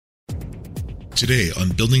Today on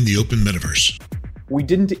Building the Open Metaverse. We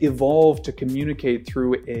didn't evolve to communicate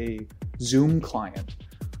through a Zoom client.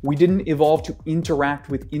 We didn't evolve to interact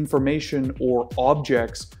with information or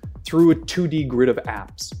objects through a 2D grid of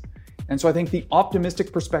apps. And so I think the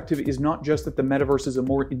optimistic perspective is not just that the metaverse is a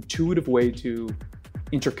more intuitive way to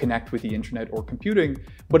interconnect with the internet or computing,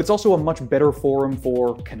 but it's also a much better forum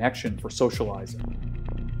for connection, for socializing.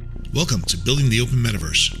 Welcome to Building the Open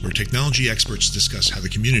Metaverse, where technology experts discuss how the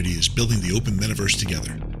community is building the open metaverse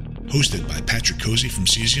together. Hosted by Patrick Cozy from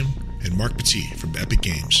Cesium and Mark Petit from Epic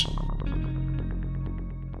Games.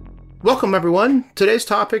 Welcome, everyone. Today's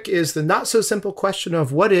topic is the not-so-simple question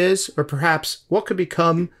of what is, or perhaps what could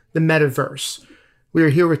become, the metaverse. We are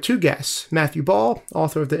here with two guests, Matthew Ball,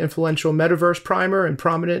 author of the influential Metaverse Primer and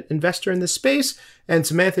prominent investor in this space, and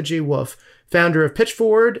Samantha G. Wolf, founder of Pitch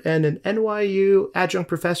Forward and an NYU adjunct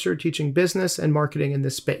professor teaching business and marketing in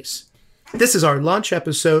this space. This is our launch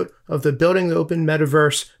episode of the Building the Open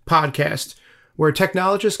Metaverse podcast, where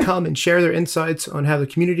technologists come and share their insights on how the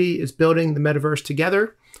community is building the metaverse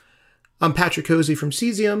together. I'm Patrick Cozy from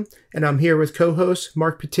Cesium, and I'm here with co-host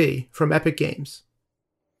Mark Petit from Epic Games.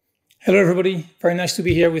 Hello, everybody. Very nice to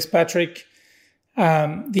be here with Patrick.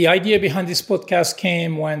 The idea behind this podcast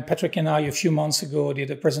came when Patrick and I, a few months ago, did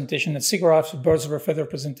a presentation at SIGGRAPH, a Birds of a Feather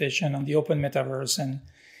presentation on the open metaverse. And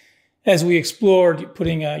as we explored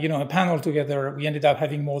putting a panel together, we ended up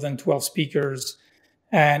having more than 12 speakers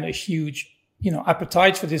and a huge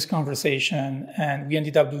appetite for this conversation. And we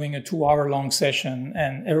ended up doing a 2-hour-long session,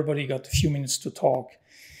 and everybody got a few minutes to talk.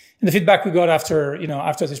 And the feedback we got after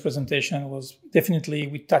this presentation was definitely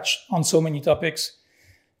we touched on so many topics.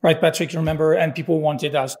 Right, Patrick, you remember, and people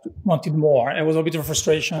wanted more. It was a bit of a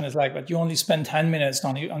frustration. It's like, but you only spend 10 minutes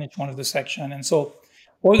on each one of the section. And so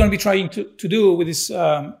what we're going to be trying to do with this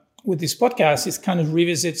podcast is kind of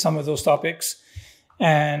revisit some of those topics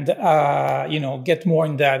and, get more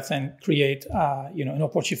in depth and create, an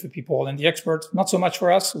opportunity for people and the experts, not so much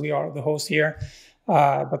for us. We are the host here,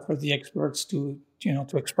 but for the experts to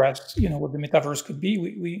express, what the metaverse could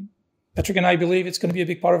be. Patrick and I believe it's going to be a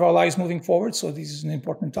big part of our lives moving forward. So this is an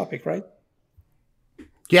important topic, right?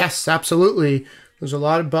 Yes, absolutely. There's a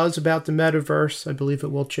lot of buzz about the metaverse. I believe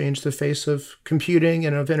it will change the face of computing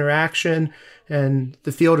and of interaction. And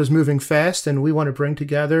the field is moving fast. And we want to bring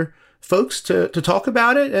together folks to talk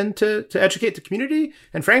about it and to educate the community.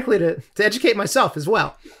 And frankly, to educate myself as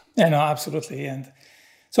well. Yeah, no, absolutely. And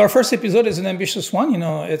so our first episode is an ambitious one.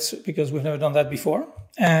 It's because we've never done that before.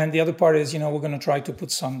 And the other part is, we're going to try to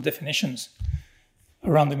put some definitions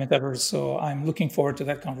around the metaverse. So I'm looking forward to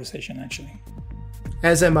that conversation, actually.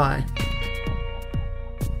 As am I.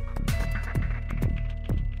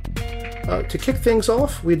 To kick things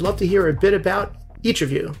off, we'd love to hear a bit about each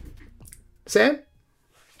of you. Sam?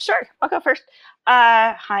 Sure, I'll go first.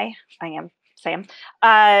 Hi, I am Sam.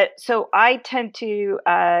 So I tend to,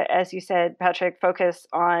 as you said, Patrick, focus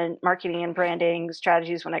on marketing and branding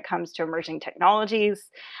strategies when it comes to emerging technologies.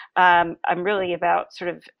 I'm really about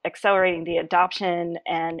sort of accelerating the adoption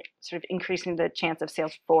and sort of increasing the chance of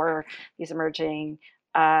sales for these emerging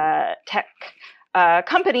tech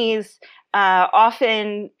companies.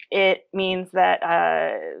 Often it means that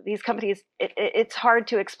these companies, it's hard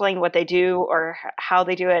to explain what they do or how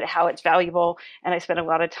they do it, how it's valuable. And I spend a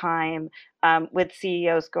lot of time with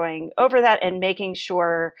CEOs going over that and making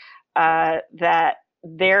sure that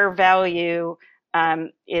their value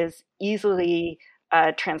is easily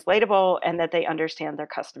translatable and that they understand their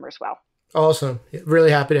customers well. Awesome.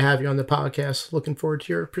 Really happy to have you on the podcast. Looking forward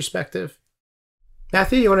to your perspective.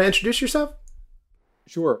 Matthew, you want to introduce yourself?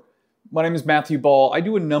 Sure. My name is Matthew Ball. I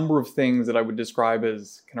do a number of things that I would describe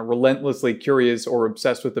as kind of relentlessly curious or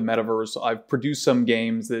obsessed with the metaverse. I've produced some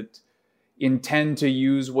games that intend to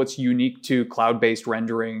use what's unique to cloud-based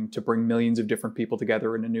rendering to bring millions of different people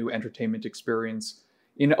together in a new entertainment experience.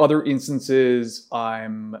 In other instances,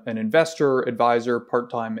 I'm an investor, advisor,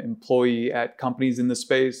 part-time employee at companies in the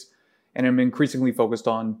space, and I'm increasingly focused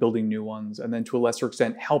on building new ones, and then to a lesser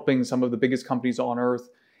extent, helping some of the biggest companies on Earth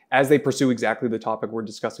as they pursue exactly the topic we're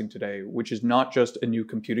discussing today, which is not just a new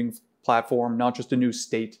computing platform, not just a new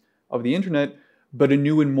state of the internet, but a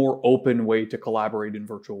new and more open way to collaborate in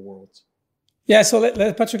virtual worlds. Yeah, so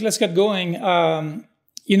Patrick, let's get going.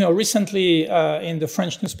 Recently in the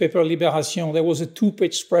French newspaper Libération, there was a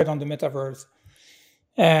 2-page spread on the metaverse.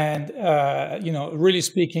 And, really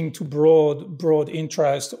speaking to broad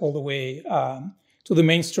interest all the way to the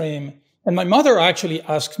mainstream. And my mother actually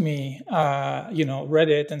asked me, read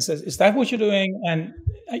it and says, is that what you're doing? And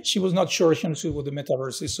she was not sure she understood what the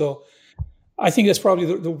metaverse is. So I think that's probably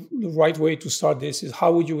the right way to start this is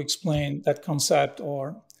how would you explain that concept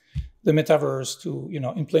or the metaverse to,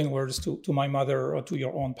 in plain words, to my mother or to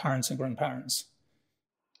your own parents and grandparents?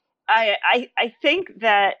 I think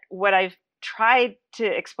that what I've tried to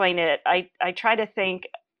explain it, I try to think,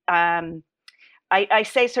 I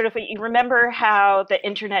say sort of, you remember how the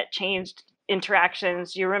internet changed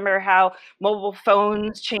interactions? You remember how mobile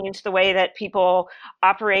phones changed the way that people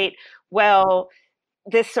operate? Well,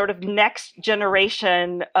 this sort of next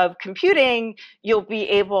generation of computing, you'll be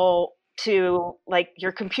able to, like,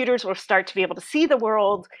 your computers will start to be able to see the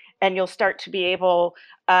world, and you'll start to be able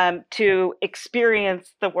to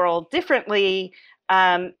experience the world differently.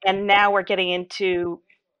 And now we're getting into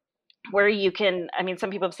where you can, I mean, some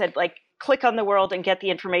people have said, like, click on the world and get the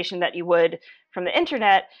information that you would from the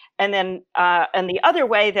internet. And then, and the other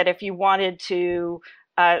way, that if you wanted to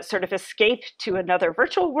sort of escape to another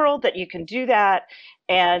virtual world, that you can do that.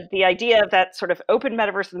 And the idea of that sort of open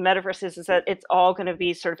metaverse, the metaverse is that it's all going to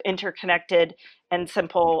be sort of interconnected and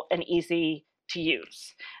simple and easy to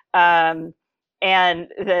use. And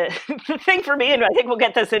the thing for me, and I think we'll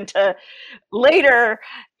get this into later,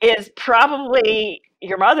 is probably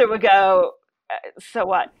your mother would go, so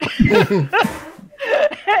what? and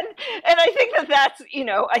I think that's,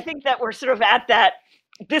 I think that we're sort of at that,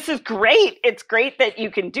 this is great. It's great that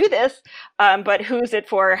you can do this, but who's it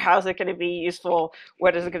for? How's it going to be useful?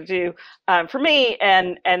 What is it going to do for me?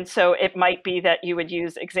 And so it might be that you would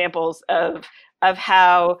use examples of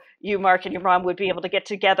how you, Mark, and your mom would be able to get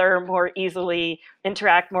together more easily,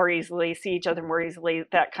 interact more easily, see each other more easily,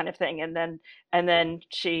 that kind of thing. And then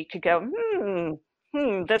she could go,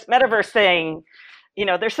 this metaverse thing,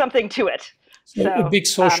 there's something to it. So a big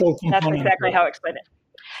social component. That's exactly how I explain it.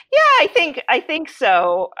 Yeah, I think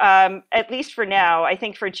so. At least for now, I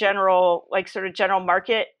think for general, like sort of general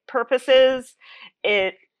market purposes,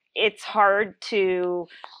 it's hard to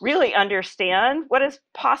really understand what is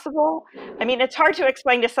possible. I mean, it's hard to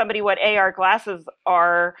explain to somebody what AR glasses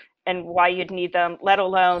are and why you'd need them, let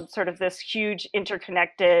alone sort of this huge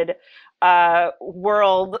interconnected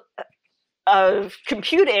world of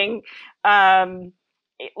computing.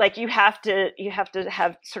 Like you have to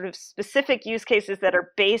have sort of specific use cases that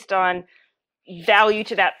are based on value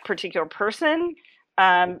to that particular person,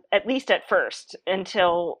 at least at first,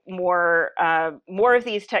 until more of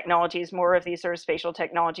these technologies, more of these sort of spatial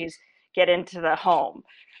technologies get into the home.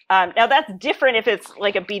 Now that's different if it's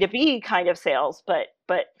like a B2B kind of sales, but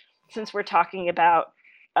since we're talking about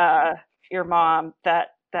your mom,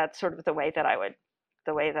 that's sort of the way that I would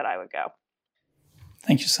go.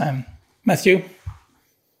 Thank you, Sam. Matthew?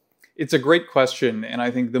 It's a great question. And I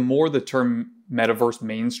think the more the term metaverse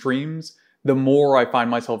mainstreams, the more I find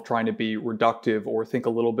myself trying to be reductive or think a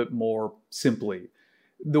little bit more simply.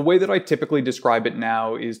 The way that I typically describe it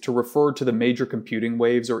now is to refer to the major computing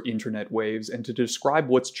waves or internet waves and to describe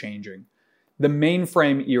what's changing. The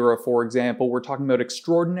mainframe era, for example, we're talking about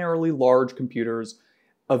extraordinarily large computers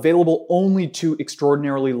available only to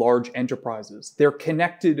extraordinarily large enterprises. They're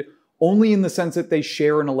connected only in the sense that they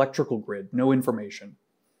share an electrical grid, no information.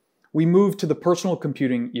 We move to the personal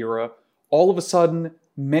computing era. All of a sudden,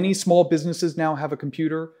 many small businesses now have a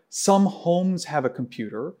computer. Some homes have a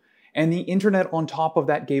computer. And the internet on top of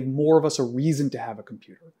that gave more of us a reason to have a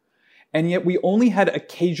computer. And yet we only had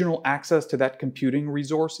occasional access to that computing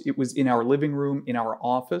resource. It was in our living room, in our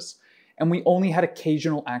office, and we only had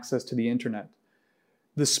occasional access to the internet.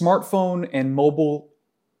 The smartphone and mobile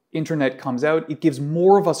internet comes out, it gives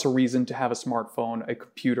more of us a reason to have a smartphone, a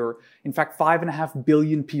computer. In fact, 5.5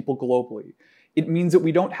 billion people globally. It means that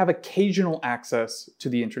we don't have occasional access to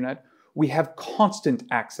the internet, we have constant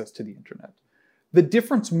access to the internet. The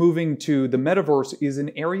difference moving to the metaverse is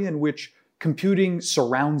an area in which computing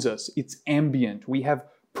surrounds us, it's ambient. We have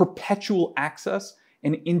perpetual access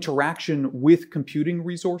and interaction with computing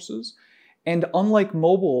resources. And unlike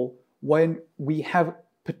mobile, when we have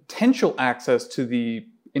potential access to the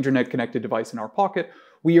internet-connected device in our pocket,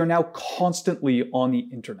 we are now constantly on the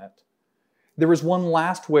internet. There is one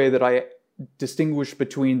last way that I distinguish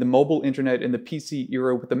between the mobile internet and the PC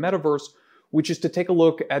era with the metaverse, which is to take a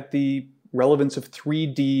look at the relevance of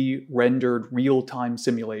 3D rendered real-time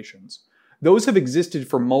simulations. Those have existed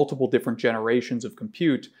for multiple different generations of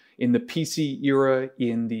compute in the PC era,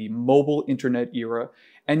 in the mobile internet era,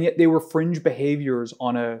 and yet they were fringe behaviors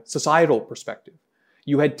on a societal perspective.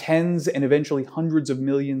 You had tens and eventually hundreds of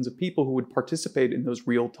millions of people who would participate in those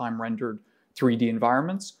real-time rendered 3D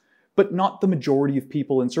environments, but not the majority of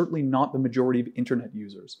people and certainly not the majority of internet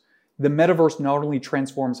users. The metaverse not only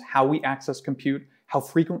transforms how we access compute, how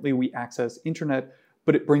frequently we access internet,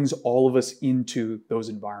 but it brings all of us into those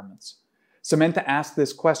environments. Samantha asked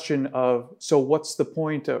this question of, so what's the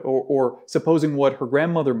point, or supposing what her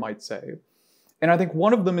grandmother might say. And I think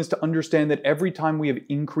one of them is to understand that every time we have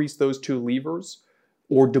increased those two levers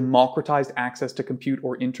or democratized access to compute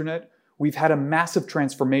or internet, we've had a massive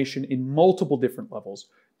transformation in multiple different levels: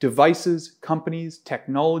 devices, companies,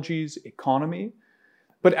 technologies, economy.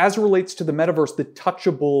 But as it relates to the metaverse, the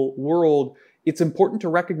touchable world, it's important to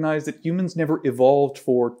recognize that humans never evolved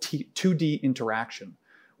for 2D interaction.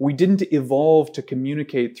 We didn't evolve to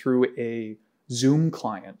communicate through a Zoom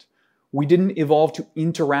client. We didn't evolve to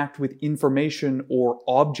interact with information or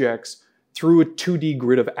objects through a 2D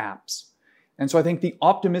grid of apps. And so I think the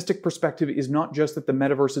optimistic perspective is not just that the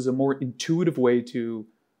metaverse is a more intuitive way to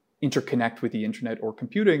interconnect with the internet or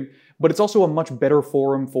computing, but it's also a much better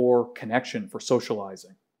forum for connection, for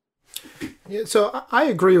socializing. Yeah, so I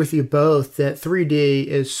agree with you both that 3D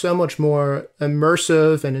is so much more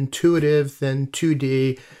immersive and intuitive than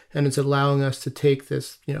 2D, and it's allowing us to take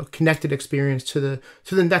this, connected experience to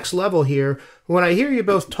the next level here. When I hear you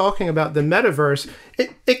both talking about the metaverse,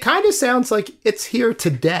 it kind of sounds like it's here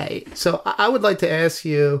today. So I would like to ask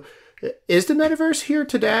you, is the metaverse here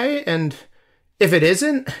today? And if it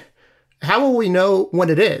isn't, how will we know when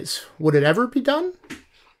it is? Would it ever be done?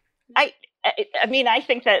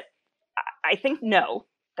 I think no.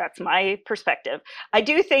 That's my perspective. I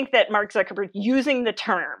do think that Mark Zuckerberg using the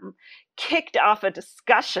term kicked off a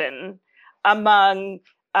discussion among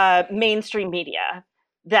mainstream media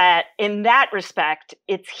that in that respect,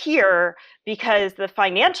 it's here because the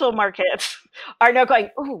financial markets are now going,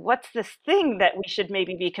 oh, what's this thing that we should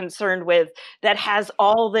maybe be concerned with that has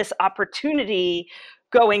all this opportunity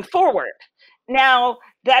going forward? Now,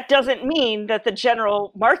 that doesn't mean that the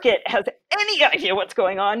general market has any idea what's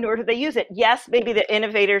going on, nor do they use it. Yes, maybe the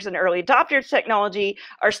innovators and early adopters of technology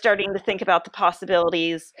are starting to think about the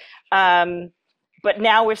possibilities, but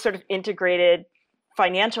now we've sort of integrated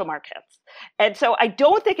financial markets. And so I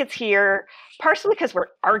don't think it's here, partially because we're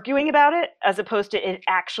arguing about it as opposed to it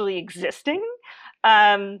actually existing.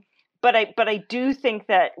 But I do think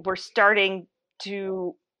that we're starting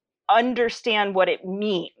to understand what it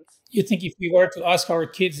means. You think if we were to ask our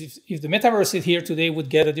kids if the metaverse is here today, would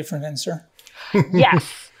get a different answer?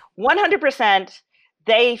 Yes, 100%.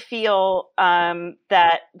 They feel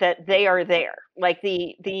that they are there. Like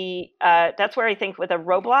that's where I think with a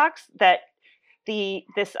Roblox that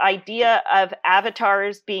this idea of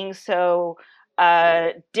avatars being so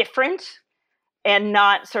different and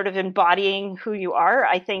not sort of embodying who you are.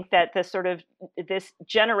 I think that this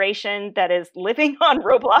generation that is living on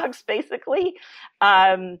Roblox, basically,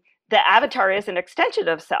 the avatar is an extension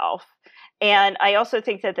of self. And I also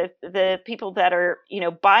think that the people that are,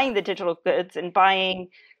 buying the digital goods and buying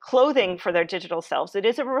clothing for their digital selves, it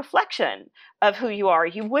is a reflection of who you are.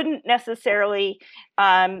 You wouldn't necessarily,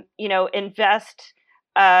 invest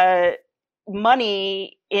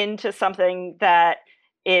money into something that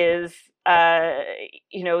is,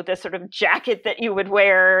 the sort of jacket that you would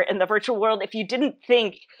wear in the virtual world if you didn't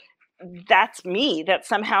think that's me, that's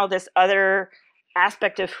somehow this other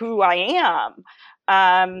aspect of who I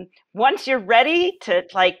am. Once you're ready to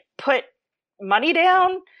put money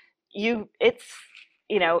down,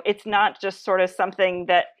 it's not just sort of something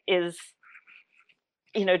that is,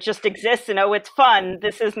 just exists and it's fun.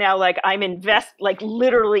 This is now I'm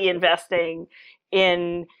literally investing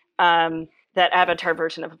in that avatar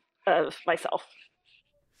version of myself.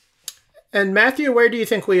 And Matthew, where do you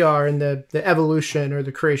think we are in the evolution or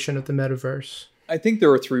the creation of the metaverse? I think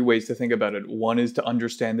there are three ways to think about it. One is to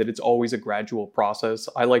understand that it's always a gradual process.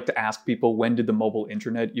 I like to ask people, when did the mobile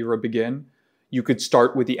internet era begin? You could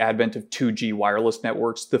start with the advent of 2G wireless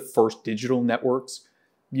networks, the first digital networks.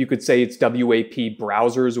 You could say it's WAP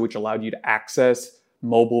browsers, which allowed you to access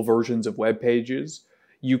mobile versions of web pages.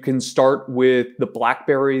 You can start with the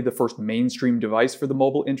BlackBerry, the first mainstream device for the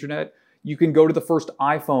mobile internet. You can go to the first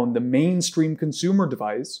iPhone, the mainstream consumer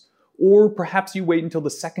device. Or perhaps you wait until the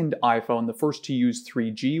second iPhone, the first to use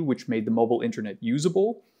 3G, which made the mobile internet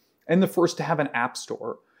usable, and the first to have an app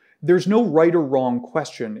store. There's no right or wrong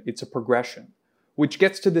question, it's a progression. Which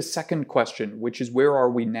gets to the second question, which is where are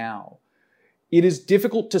we now? It is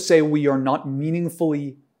difficult to say we are not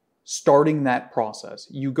meaningfully starting that process.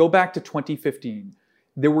 You go back to 2015,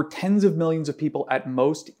 there were tens of millions of people at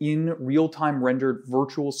most in real-time rendered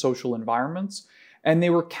virtual social environments, and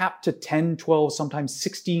they were capped to 10, 12, sometimes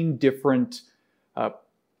 16 different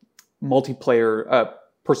multiplayer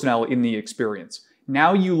personnel in the experience.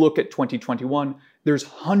 Now you look at 2021, there's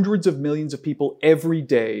hundreds of millions of people every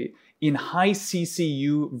day in high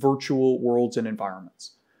CCU virtual worlds and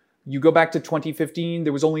environments. You go back to 2015,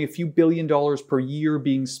 there was only a few $1 billion per year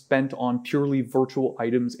being spent on purely virtual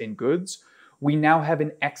items and goods. We now have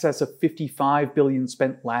in excess of $55 billion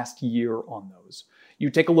spent last year on those. You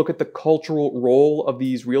take a look at the cultural role of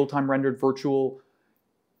these real-time rendered virtual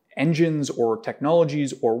engines or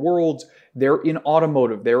technologies or worlds. They're in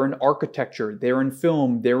automotive, they're in architecture, they're in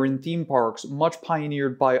film, they're in theme parks, much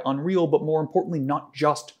pioneered by Unreal, but more importantly, not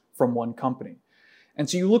just from one company. And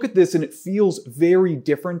so you look at this and it feels very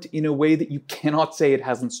different in a way that you cannot say it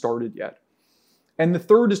hasn't started yet. And the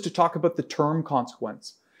third is to talk about the term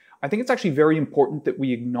consequence. I think it's actually very important that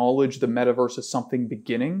we acknowledge the metaverse as something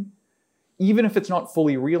beginning, even if it's not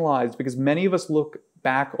fully realized, because many of us look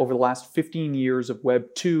back over the last 15 years of Web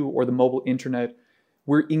 2 or the mobile internet,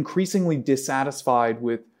 we're increasingly dissatisfied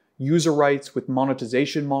with user rights, with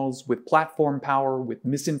monetization models, with platform power, with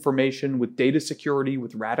misinformation, with data security,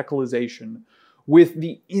 with radicalization, with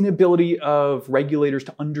the inability of regulators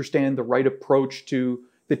to understand the right approach to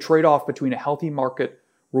the trade-off between a healthy market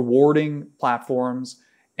rewarding platforms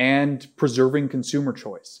and preserving consumer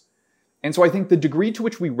choice. And so I think the degree to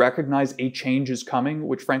which we recognize a change is coming,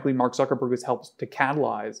 which frankly Mark Zuckerberg has helped to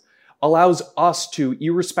catalyze, allows us to,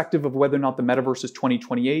 irrespective of whether or not the metaverse is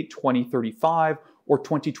 2028, 2035, or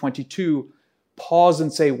 2022, pause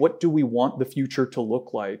and say, what do we want the future to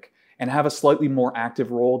look like? And have a slightly more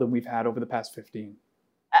active role than we've had over the past 15.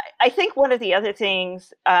 I think one of the other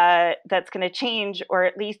things that's going to change, or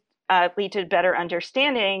at least lead to better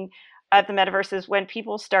understanding of the metaverse, is when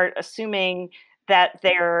people start assuming that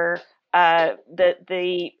the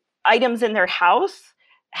items in their house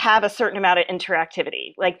have a certain amount of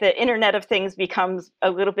interactivity. Like the Internet of Things becomes a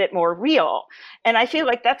little bit more real. And I feel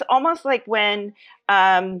like that's almost like when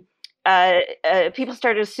people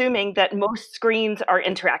started assuming that most screens are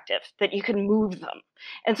interactive, that you can move them.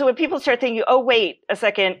 And so when people start thinking, oh, wait a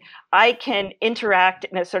second, I can interact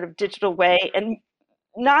in a sort of digital way, and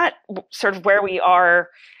not sort of where we are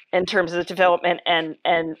in terms of development and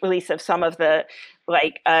release of some of the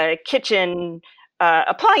kitchen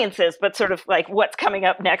appliances, but sort of like what's coming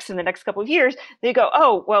up next in the next couple of years, they go,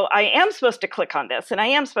 oh, well, I am supposed to click on this and I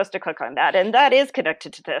am supposed to click on that, and that is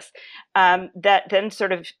connected to this. That then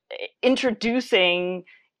sort of introducing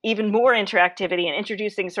even more interactivity and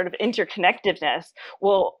introducing sort of interconnectedness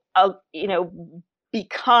will,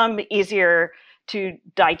 become easier to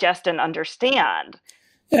digest and understand.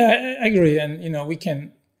 Yeah, I agree. And,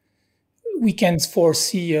 we can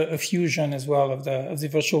foresee a fusion as well of the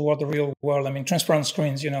virtual world, the real world. I mean, transparent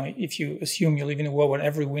screens, if you assume you live in a world where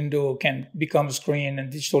every window can become a screen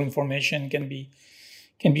and digital information can be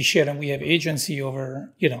shared, and we have agency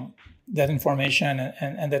over, that information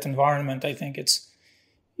and that environment, I think it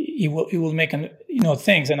will make,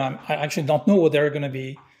 things, and I actually don't know what they're going to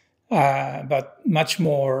be, but much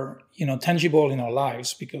more, tangible in our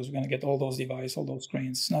lives, because we're going to get all those devices, all those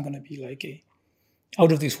screens. It's not going to be like a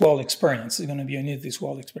out of this world experience. It's going to be a near this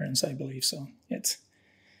world experience, I believe. So it's,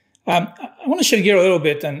 I want to shift gear a little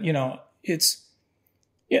bit, and, the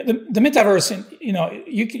metaverse,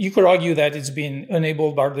 you could argue that it's been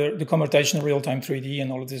enabled by the commoditization of real-time 3D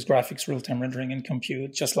and all of this graphics, real-time rendering and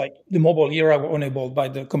compute, just like the mobile era were enabled by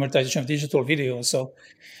the commoditization of digital video. So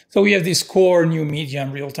we have this core new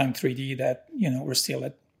medium, real-time 3D, that, we're still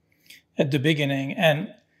at the beginning.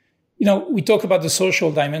 And, we talk about the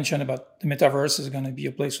social dimension, about the metaverse is going to be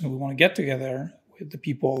a place where we want to get together with the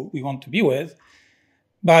people we want to be with.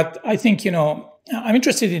 But I think, I'm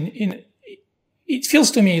interested in it feels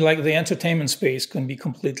to me like the entertainment space should be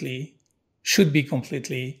completely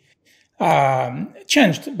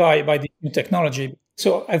changed by the new technology.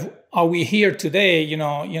 So are we here today?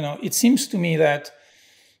 It seems to me that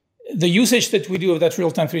the usage that we do of that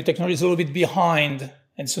real-time 3D technology is a little bit behind.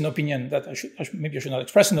 And it's an opinion that I should not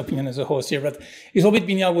express an opinion as a host here, but it's a little bit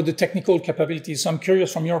behind with the technical capabilities. So I'm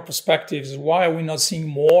curious from your perspectives, why are we not seeing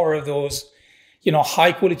more of those,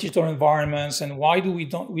 high quality digital environments, and why do we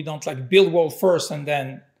don't like build world first and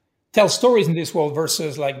then tell stories in this world,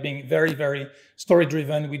 versus like being very, very story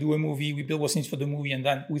driven. We do a movie, we build what's needed for the movie, and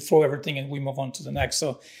then we throw everything and we move on to the next.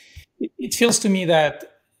 So it feels to me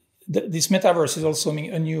that this metaverse is also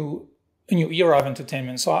a new era of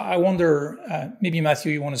entertainment. So I wonder, maybe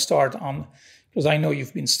Matthew, you want to start on, because I know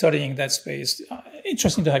you've been studying that space.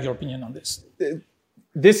 Interesting to have your opinion on this.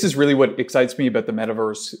 This is really what excites me about the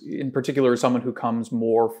metaverse, in particular, as someone who comes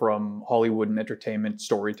more from Hollywood and entertainment,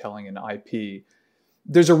 storytelling and IP.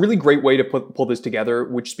 There's a really great way to pull this together,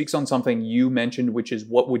 which speaks on something you mentioned, which is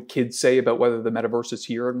what would kids say about whether the metaverse is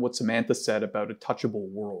here, and what Samantha said about a touchable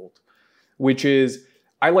world, which is,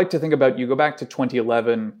 I like to think about, you go back to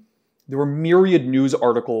 2011, there were myriad news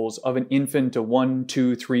articles of an infant, a 1,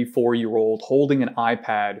 2, 3, 4-year-old holding an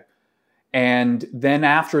iPad. And then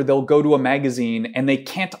after, they'll go to a magazine and they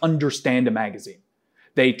can't understand a magazine.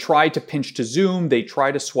 They tried to pinch to zoom, they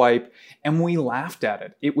tried to swipe, and we laughed at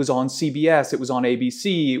it. It was on CBS, it was on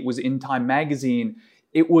ABC, it was in Time magazine.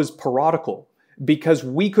 It was parodical because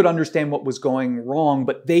we could understand what was going wrong,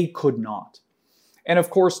 but they could not. And of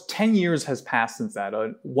course, 10 years has passed since that.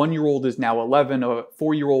 A 1-year-old is now 11, a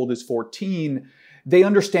 4-year-old is 14. They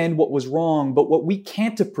understand what was wrong, but what we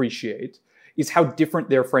can't appreciate is how different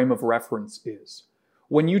their frame of reference is.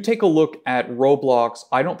 When you take a look at Roblox,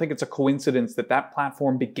 I don't think it's a coincidence that that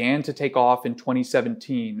platform began to take off in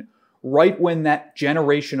 2017, right when that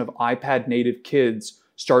generation of iPad native kids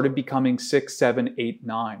started becoming 6, 7, 8,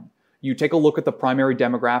 9. You take a look at the primary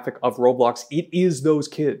demographic of Roblox, it is those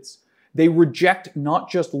kids. They reject not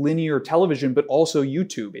just linear television, but also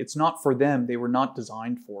YouTube. It's not for them. They were not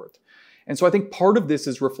designed for it. And so I think part of this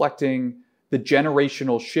is reflecting the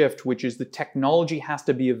generational shift, which is the technology has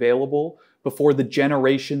to be available before the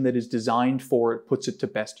generation that is designed for it puts it to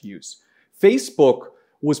best use. Facebook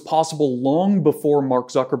was possible long before Mark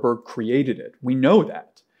Zuckerberg created it. We know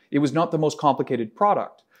that. It was not the most complicated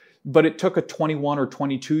product, but it took a 21 or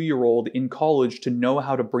 22-year-old in college to know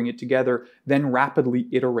how to bring it together, then rapidly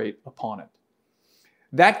iterate upon it.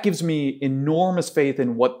 That gives me enormous faith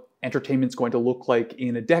in what entertainment's going to look like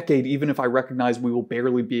in a decade, even if I recognize we will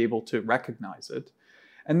barely be able to recognize it.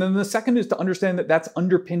 And then the second is to understand that that's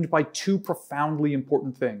underpinned by two profoundly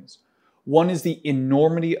important things. One is the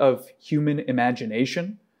enormity of human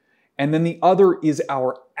imagination, and then the other is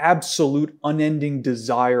our absolute unending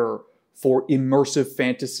desire for immersive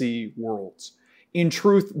fantasy worlds. In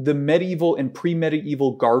truth, the medieval and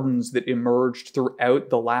pre-medieval gardens that emerged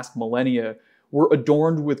throughout the last millennia were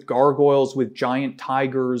adorned with gargoyles, with giant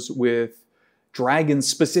tigers, with dragons,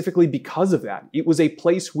 specifically because of that. It was a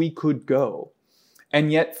place we could go.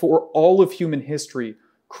 And yet, for all of human history,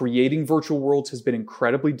 creating virtual worlds has been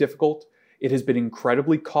incredibly difficult. It has been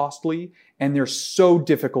incredibly costly, and they're so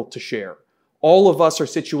difficult to share. All of us are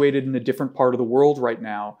situated in a different part of the world right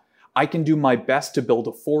now. I can do my best to build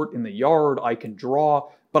a fort in the yard, I can draw,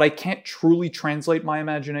 but I can't truly translate my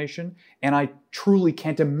imagination, and I truly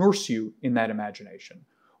can't immerse you in that imagination.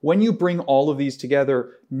 When you bring all of these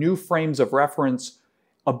together, new frames of reference,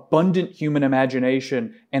 abundant human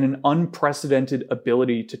imagination, and an unprecedented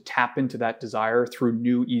ability to tap into that desire through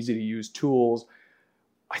new, easy-to-use tools,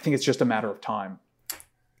 I think it's just a matter of time.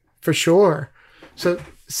 For sure. So,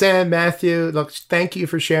 Sam, Matthew, look, thank you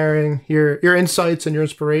for sharing your insights and your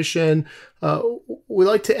inspiration. We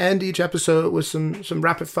like to end each episode with some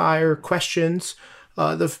rapid-fire questions.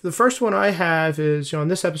 The first one I have is, in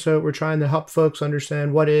this episode, we're trying to help folks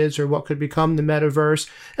understand what is or what could become the metaverse.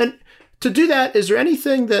 And to do that, is there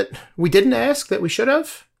anything that we didn't ask that we should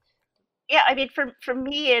have? Yeah, I mean, for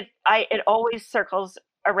me, it always circles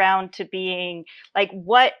around to being like,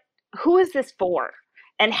 who is this for,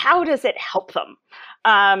 and how does it help them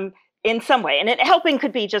in some way? And helping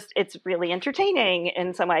could be just it's really entertaining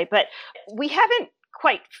in some way, but we haven't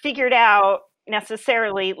quite figured out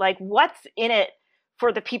necessarily like what's in it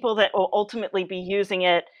for the people that will ultimately be using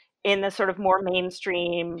it in the sort of more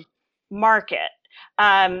mainstream market.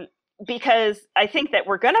 Because I think that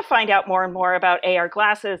we're going to find out more and more about AR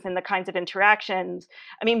glasses and the kinds of interactions.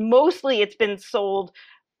 I mean, mostly it's been sold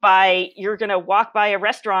by you're going to walk by a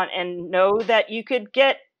restaurant and know that you could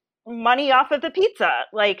get money off of the pizza.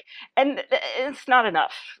 Like, and it's not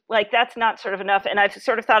enough. Like, that's not sort of enough. And I've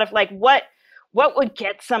sort of thought of like, what would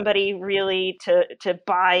get somebody really to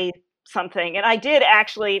buy something? And I did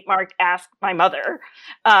actually, Mark, ask my mother,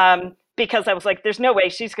 because I was like, there's no way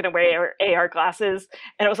she's going to wear AR glasses.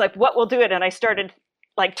 And it was like, what will do it? And I started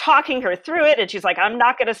like talking her through it. And she's like, I'm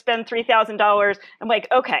not going to spend $3,000. I'm like,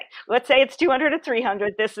 okay, let's say it's 200 to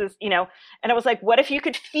 300. This is, and I was like, what if you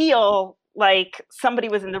could feel like somebody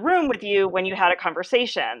was in the room with you when you had a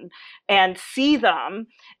conversation and see them?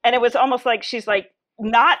 And it was almost like, she's like,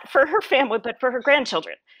 not for her family, but for her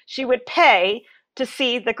grandchildren. She would pay to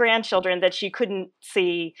see the grandchildren that she couldn't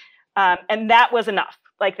see. And that was enough.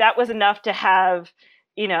 Like that was enough to have,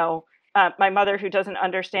 my mother, who doesn't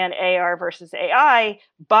understand AR versus AI,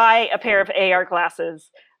 buy a pair of AR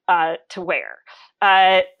glasses to wear.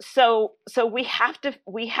 So we have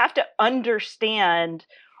to understand,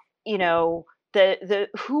 the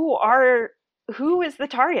who is the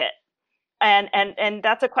target, and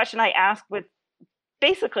that's a question I ask with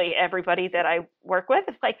basically everybody that I work with.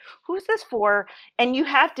 It's like, who's this for? And you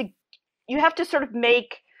have to sort of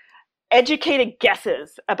make educated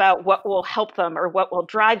guesses about what will help them or what will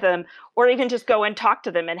drive them, or even just go and talk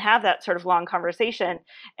to them and have that sort of long conversation.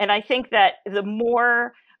 And I think that the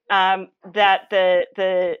more that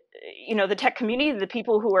the tech community, the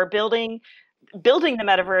people who are building the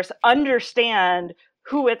metaverse understand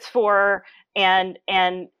who it's for and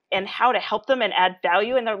how to help them and add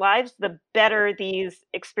value in their lives, the better these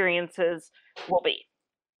experiences will be.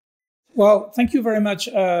 Well, thank you very much,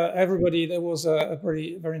 everybody. That was a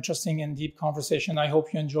very, very interesting and deep conversation. I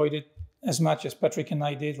hope you enjoyed it as much as Patrick and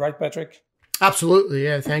I did. Right, Patrick? Absolutely.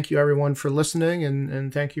 Yeah. Thank you, everyone, for listening,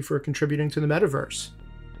 and thank you for contributing to the metaverse.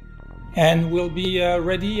 And we'll be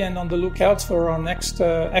ready and on the lookout for our next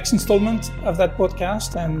X installment of that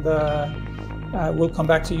podcast. And we'll come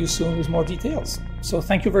back to you soon with more details. So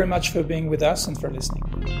thank you very much for being with us and for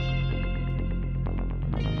listening.